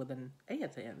Michelle, but with an A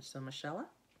at the end. So Michelle.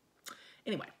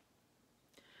 Anyway,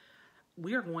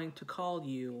 we are going to call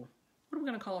you. What are we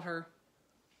going to call her?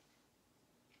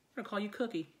 We're going to call you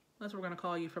Cookie. That's what we're going to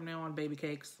call you from now on, Baby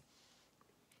Cakes.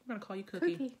 We're going to call you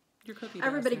Cookie. Cookie. You're Cookie.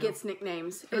 Everybody Dust now. gets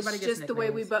nicknames. Everybody It's gets just the way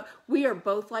nicknames. we are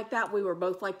both like that. We were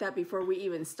both like that before we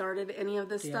even started any of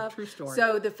this stuff. True story.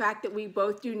 So the fact that we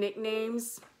both do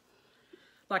nicknames.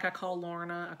 Like I call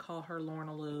Lorna, I call her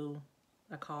Lorna Lou.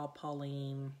 I call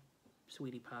Pauline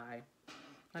Sweetie Pie.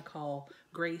 I call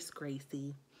Grace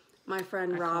Gracie. My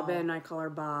friend Robin, I call her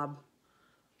Bob.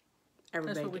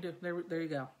 Everybody, That's what we do. There you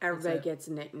go. Everybody That's it. gets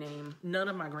a nickname. None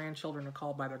of my grandchildren are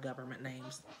called by their government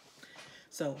names.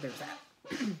 So there's that.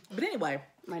 But anyway.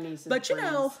 My niece is But you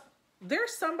know, Brins.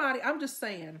 there's somebody, I'm just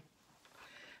saying,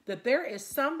 that there is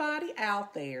somebody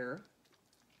out there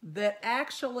that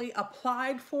actually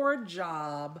applied for a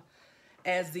job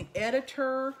as the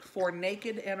editor for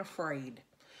Naked and Afraid.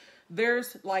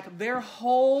 There's like their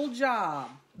whole job,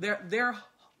 their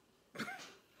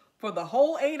for the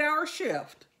whole 8-hour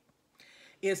shift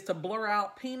is to blur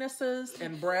out penises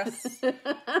and breasts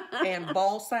and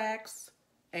ball sacks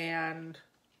and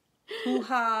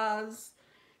hoo-has,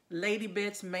 lady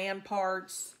bits, man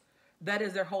parts. That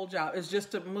is their whole job. It's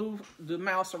just to move the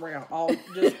mouse around. All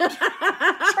just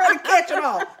trying to catch it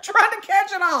all. Trying to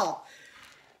catch it all.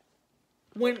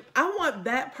 When I want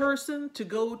that person to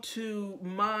go to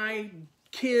my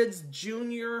kid's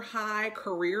junior high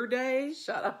career day,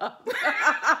 Shut up.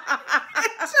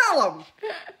 tell them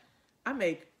I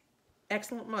make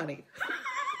excellent money.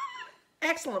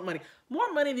 Excellent money.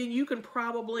 More money than you can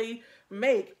probably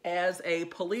make as a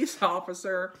police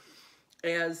officer,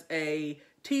 as a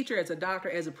teacher, as a doctor,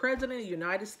 as a president of the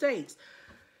United States.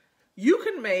 You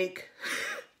can make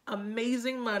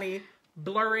amazing money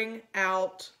blurring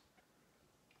out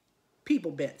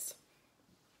people bits,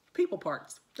 people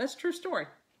parts. That's a true story.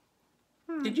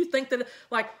 Did you think that,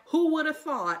 like, who would have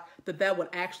thought that that would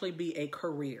actually be a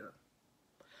career?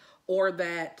 Or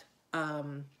that,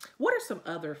 what are some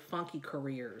other funky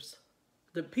careers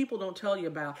that people don't tell you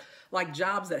about? Like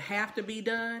jobs that have to be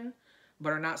done,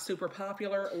 but are not super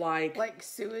popular. Like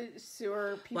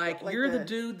sewer people. Like you're the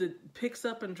dude that picks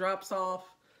up and drops off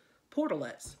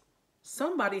portalets.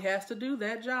 Somebody has to do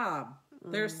that job.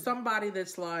 There's somebody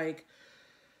that's like,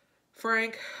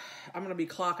 Frank, I'm going to be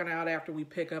clocking out after we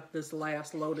pick up this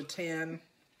last load of 10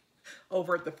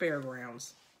 over at the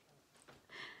fairgrounds.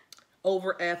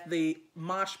 Over at the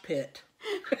mosh pit.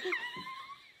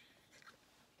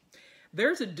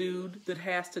 There's a dude that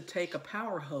has to take a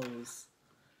power hose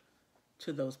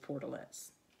to those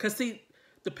portalets. Because see,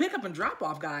 the pickup and drop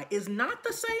off guy is not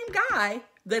the same guy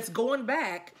that's going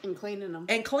back and cleaning them.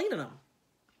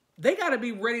 They got to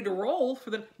be ready to roll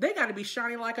they got to be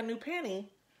shining like a new penny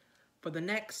for the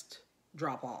next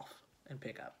drop off and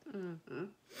pickup. Mm-hmm.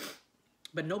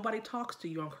 But nobody talks to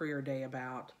you on career day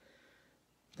about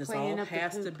This all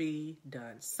has to be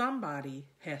done. Somebody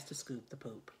has to scoop the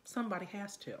poop. Somebody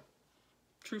has to.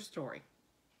 True story.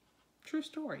 True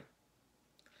story.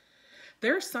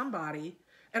 There's somebody,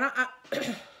 and I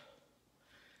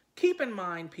keep in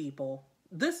mind, people,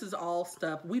 this is all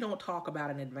stuff we don't talk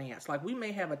about in advance. Like, we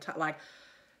may have like,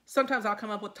 sometimes I'll come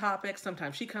up with topics.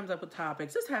 Sometimes she comes up with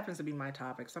topics. This happens to be my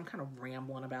topic, so I'm kind of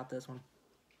rambling about this one.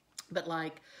 But,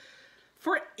 like,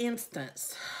 for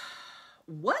instance,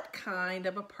 what kind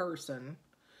of a person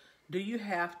do you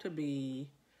have to be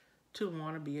to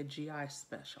want to be a GI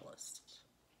specialist?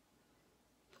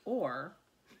 Or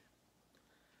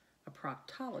a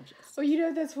proctologist? Well, you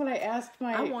know, that's what I asked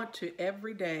my... I want to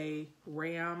every day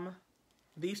ram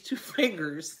these 2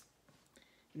 fingers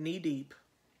knee deep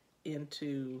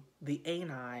into the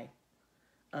ani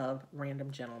of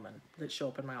random gentlemen that show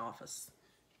up in my office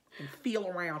and feel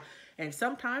around. And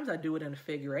sometimes I do it in a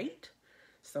figure 8.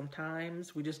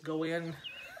 Sometimes we just go in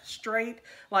straight.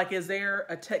 Like, is there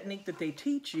a technique that they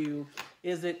teach you?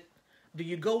 Do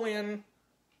you go in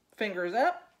fingers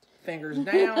up, fingers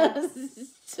down?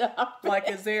 Stop like,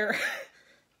 is there...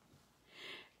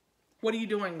 What are you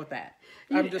doing with that?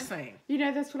 I'm just saying. You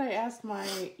know, that's what I asked my,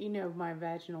 my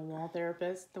vaginal wall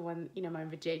therapist, the one, my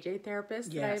JJ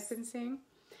therapist that I've been seeing.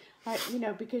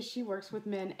 Because she works with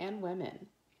men and women.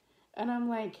 And I'm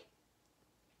like,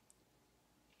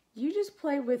 you just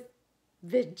play with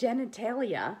the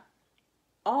genitalia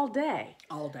all day.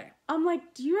 All day. I'm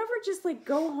like, do you ever just, like,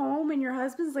 go home and your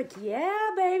husband's like, yeah,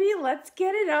 baby, let's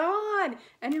get it on.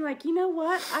 And you're like, you know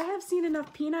what? I have seen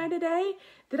enough peni today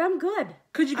that I'm good.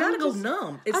 Because you got to go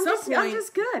numb. At some point, I'm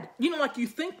just good. Like, you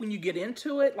think when you get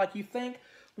into it, like, you think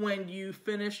when you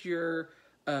finish your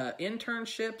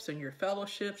internships and your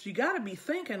fellowships, you got to be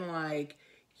thinking, like,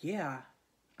 yeah,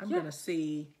 I'm going to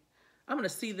see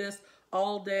this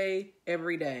all day,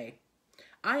 every day.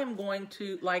 I am going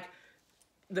to, like...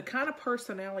 The kind of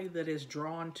personality that is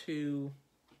drawn to...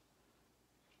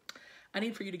 I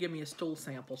need for you to give me a stool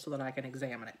sample so that I can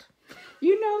examine it.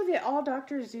 You know that all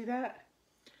doctors do that?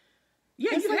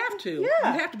 Yeah, you have to.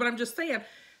 Yeah. You have to, but I'm just saying,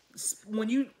 when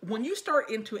you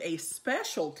start into a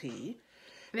specialty,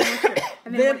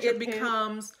 then it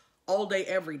becomes all day,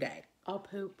 every day. All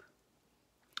poop.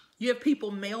 You have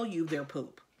people mail you their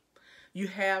poop. You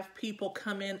have people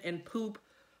come in and poop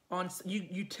on...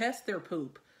 You test their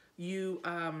poop.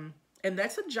 And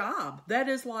that's a job. That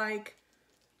is like,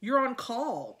 you're on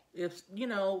call. If,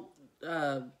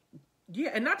 and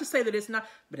not to say that it's not,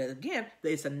 but again,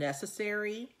 it's a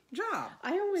necessary job.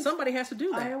 Somebody has to do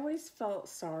that. I always felt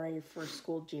sorry for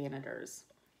school janitors.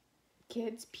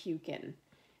 Kids puking,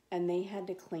 and they had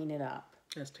to clean it up.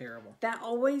 That's terrible. That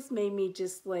always made me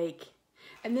just like,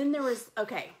 and then there was,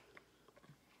 okay,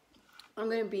 I'm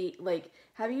going to be like,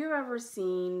 have you ever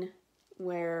seen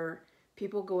where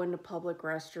people go into public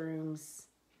restrooms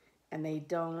and they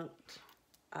don't,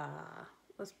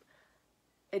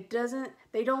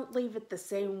 they don't leave it the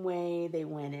same way they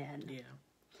went in. Yeah.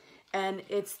 And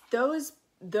it's those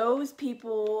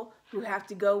people who have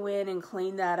to go in and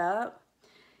clean that up.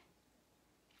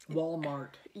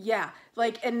 Walmart. Yeah.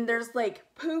 Like, and there's like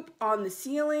poop on the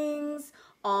ceilings,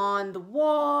 on the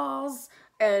walls,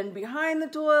 and behind the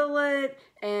toilet,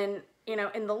 and,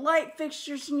 in the light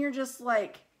fixtures, and you're just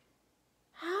like,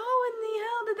 how in the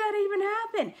hell did that even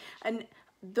happen? And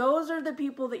those are the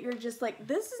people that you're just like,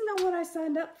 this is not what I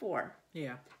signed up for.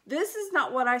 Yeah. This is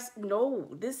not what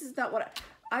this is not what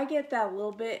I get that a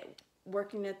little bit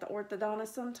working at the orthodontist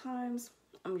sometimes.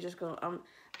 I'm just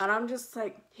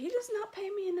like, he does not pay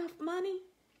me enough money.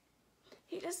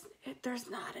 There's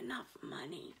not enough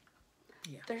money.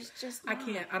 Yeah. There's just not.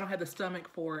 I don't have the stomach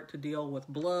for it to deal with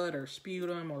blood or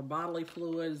sputum or bodily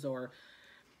fluids or...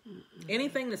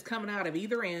 anything that's coming out of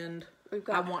either end,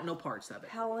 I want no parts of it.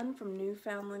 Helen from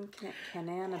Newfoundland,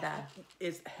 Canada.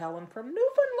 Is Helen from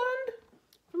Newfoundland?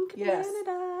 From Canada.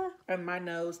 Yes. And my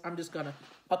nose, I'm going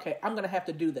to have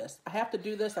to do this. I have to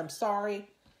do this. I'm sorry.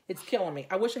 It's killing me.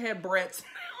 I wish I had barrettes.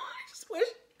 I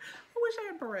wish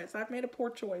I had barrettes. I've made a poor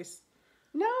choice.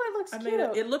 No, it looks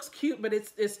cute. It looks cute, but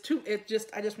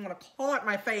I just want to claw at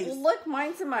my face. Well, look,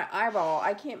 mine's in my eyeball.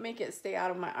 I can't make it stay out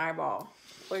of my eyeball.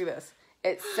 Look at this.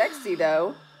 It's sexy,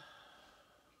 though.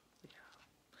 Yeah.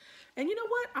 And you know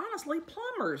what? Honestly,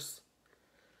 plumbers.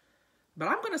 But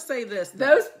I'm going to say this.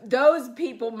 Those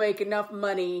people make enough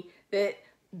money that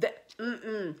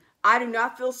I do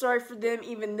not feel sorry for them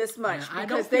even this much,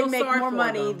 because they make more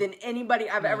money than anybody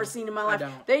I've ever seen in my life.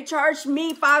 They charged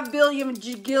me $5 billion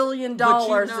an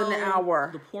hour.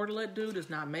 The portalet dude is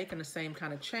not making the same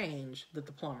kind of change that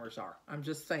the plumbers are. I'm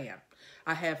just saying.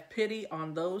 I have pity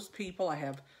on those people. I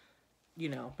have...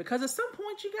 because at some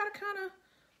point you got to kind of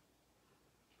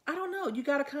I don't know. You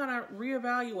got to kind of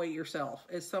reevaluate yourself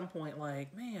at some point.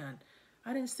 Like, man,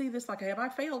 I didn't see this. Like, have I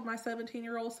failed my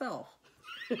 17-year-old self?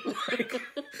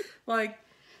 like,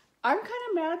 I'm kind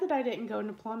of mad that I didn't go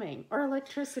into plumbing or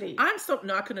electricity. I couldn't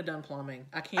have done plumbing.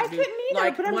 I couldn't either.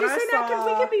 Like, but I'm just saying that if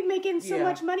we could be making so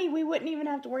much money, we wouldn't even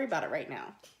have to worry about it right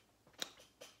now.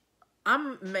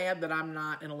 I'm mad that I'm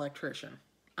not an electrician.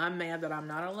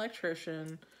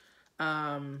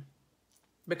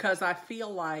 Because I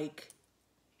feel like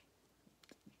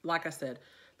I said,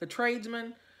 the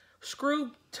tradesmen,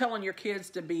 screw telling your kids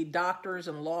to be doctors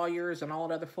and lawyers and all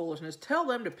that other foolishness. Tell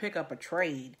them to pick up a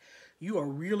trade. You are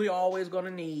really always going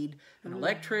to need an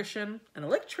electrician,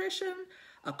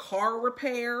 a car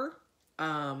repair.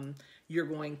 You're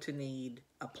going to need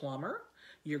a plumber.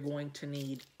 You're going to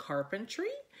need carpentry.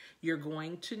 You're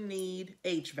going to need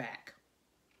HVAC.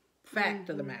 Fact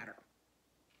of the matter.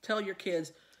 Tell your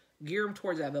kids, gear them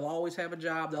towards that. They'll always have a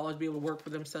job. They'll always be able to work for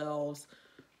themselves,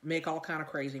 make all kind of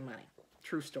crazy money.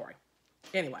 True story.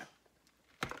 Anyway,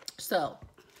 so,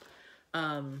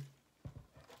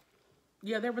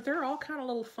 yeah, but there are all kind of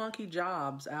little funky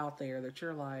jobs out there that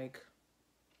you're like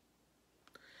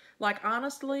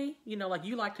honestly, you know, like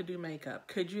you like to do makeup.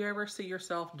 Could you ever see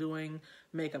yourself doing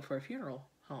makeup for a funeral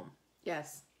home?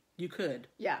 Yes. You could.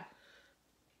 Yeah.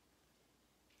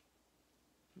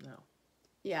 No.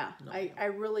 Yeah, No. I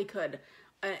really could.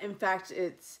 In fact,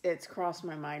 it's crossed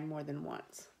my mind more than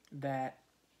once. That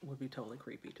would be totally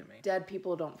creepy to me. Dead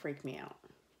people don't freak me out.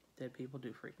 Dead people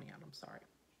do freak me out.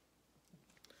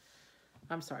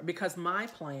 I'm sorry. Because my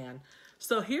plan,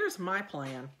 so here's my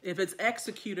plan. If it's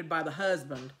executed by the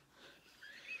husband,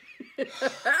 let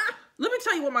me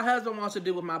tell you what my husband wants to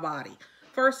do with my body.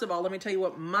 First of all, let me tell you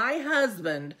what my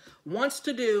husband wants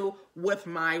to do with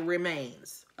my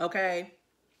remains. Okay?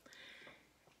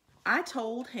 I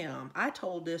told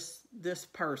this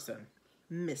person,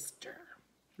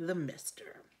 the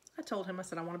mister. I told him, I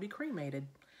said, I want to be cremated.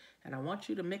 And I want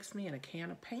you to mix me in a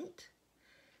can of paint.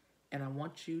 And I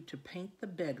want you to paint the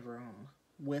bedroom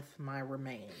with my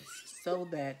remains so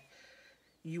that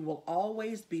you will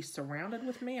always be surrounded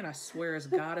with me. And I swear as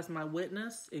God is my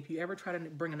witness, if you ever try to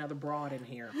bring another broad in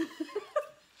here,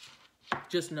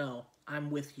 just know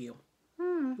I'm with you.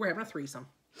 We're having a threesome.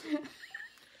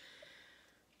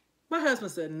 My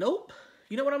husband said, nope.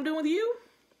 You know what I'm doing with you?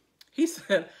 He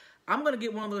said, I'm going to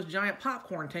get one of those giant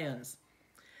popcorn tins.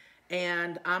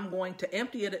 And I'm going to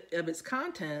empty it of its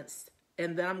contents.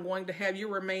 And then I'm going to have your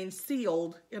remains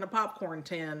sealed in a popcorn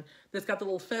tin that's got the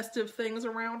little festive things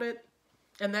around it.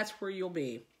 And that's where you'll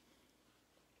be.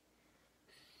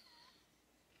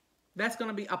 That's going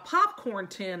to be, a popcorn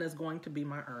tin is going to be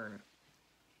my urn.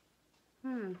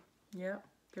 Yep,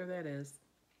 there that is.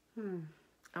 I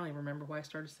don't even remember why I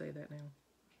started to say that now.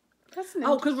 That's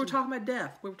because we're talking about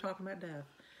death.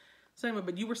 So anyway,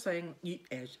 but you were saying,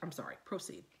 I'm sorry,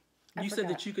 proceed. You said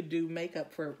that you could do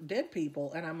makeup for dead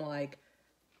people, and I'm like,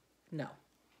 no.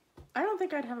 I don't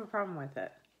think I'd have a problem with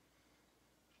it.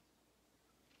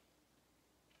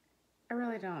 I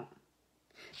really don't.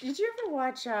 Did you ever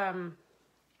watch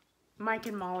Mike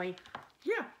and Molly?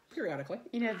 Yeah, periodically.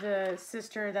 You know, the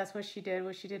sister, that's what she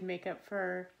did makeup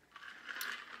for.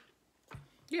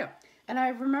 Yeah. And I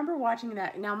remember watching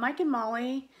that. Now, Mike and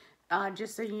Molly,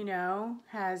 just so you know,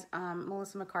 has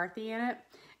Melissa McCarthy in it.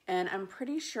 And I'm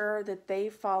pretty sure that they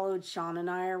followed Sean and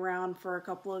I around for a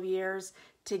couple of years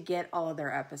to get all of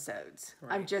their episodes.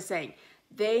 Right. I'm just saying.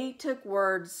 They took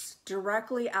words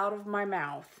directly out of my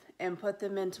mouth and put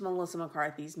them into Melissa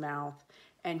McCarthy's mouth,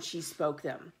 and she spoke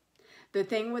them. The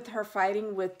thing with her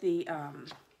fighting with the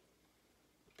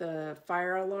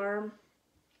fire alarm,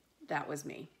 that was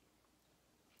me.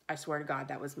 I swear to God,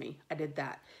 that was me. I did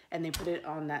that. And they put it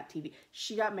on that TV.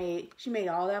 She made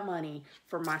all that money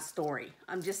for my story.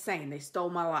 I'm just saying, they stole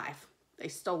my life. They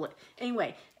stole it.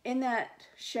 Anyway, in that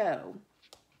show,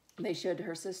 they showed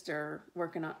her sister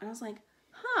working on, and I was like,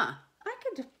 I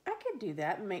could do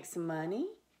that and make some money.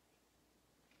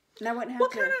 And I wouldn't have I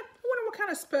wonder what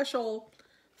kind of special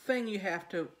thing you have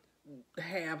to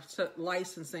have,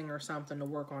 licensing or something, to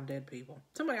work on dead people.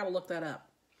 Somebody ought to look that up.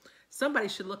 Somebody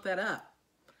should look that up.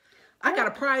 I got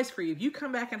a prize for you. If you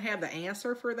come back and have the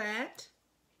answer for that,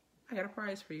 I got a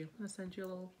prize for you. I'm going to send you a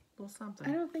little something.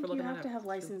 I don't think you have to have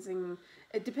licensing.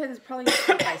 It depends probably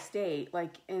state by state.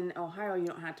 Like in Ohio, you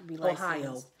don't have to be licensed.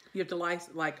 Ohio. You have to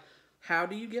license, how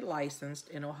do you get licensed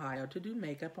in Ohio to do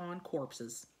makeup on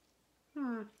corpses?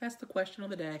 That's the question of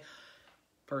the day.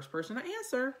 First person to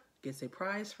answer gets a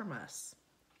prize from us.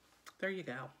 There you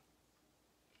go.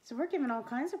 So we're giving all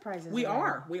kinds of prizes. We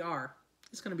are.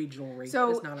 It's going to be jewelry. So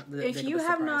it's not if you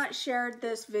have not shared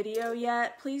this video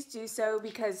yet, please do so,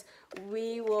 because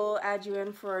we will add you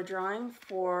in for a drawing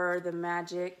for the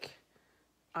magic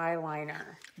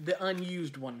eyeliner. The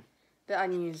unused one. The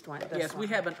unused one. Yes, we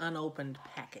have an unopened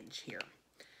package here.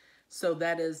 So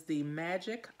that is the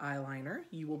magic eyeliner.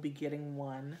 You will be getting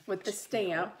one. With the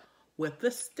stamp. With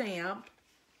the stamp.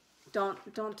 Don't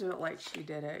do it like she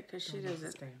did it, because she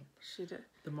doesn't. She did.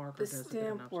 The marker does. The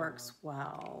stamp works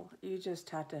well. You just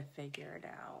have to figure it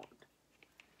out.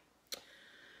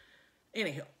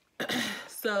 Anyhow,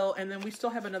 so, and then we still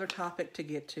have another topic to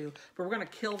get to, but we're going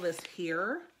to kill this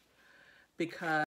here because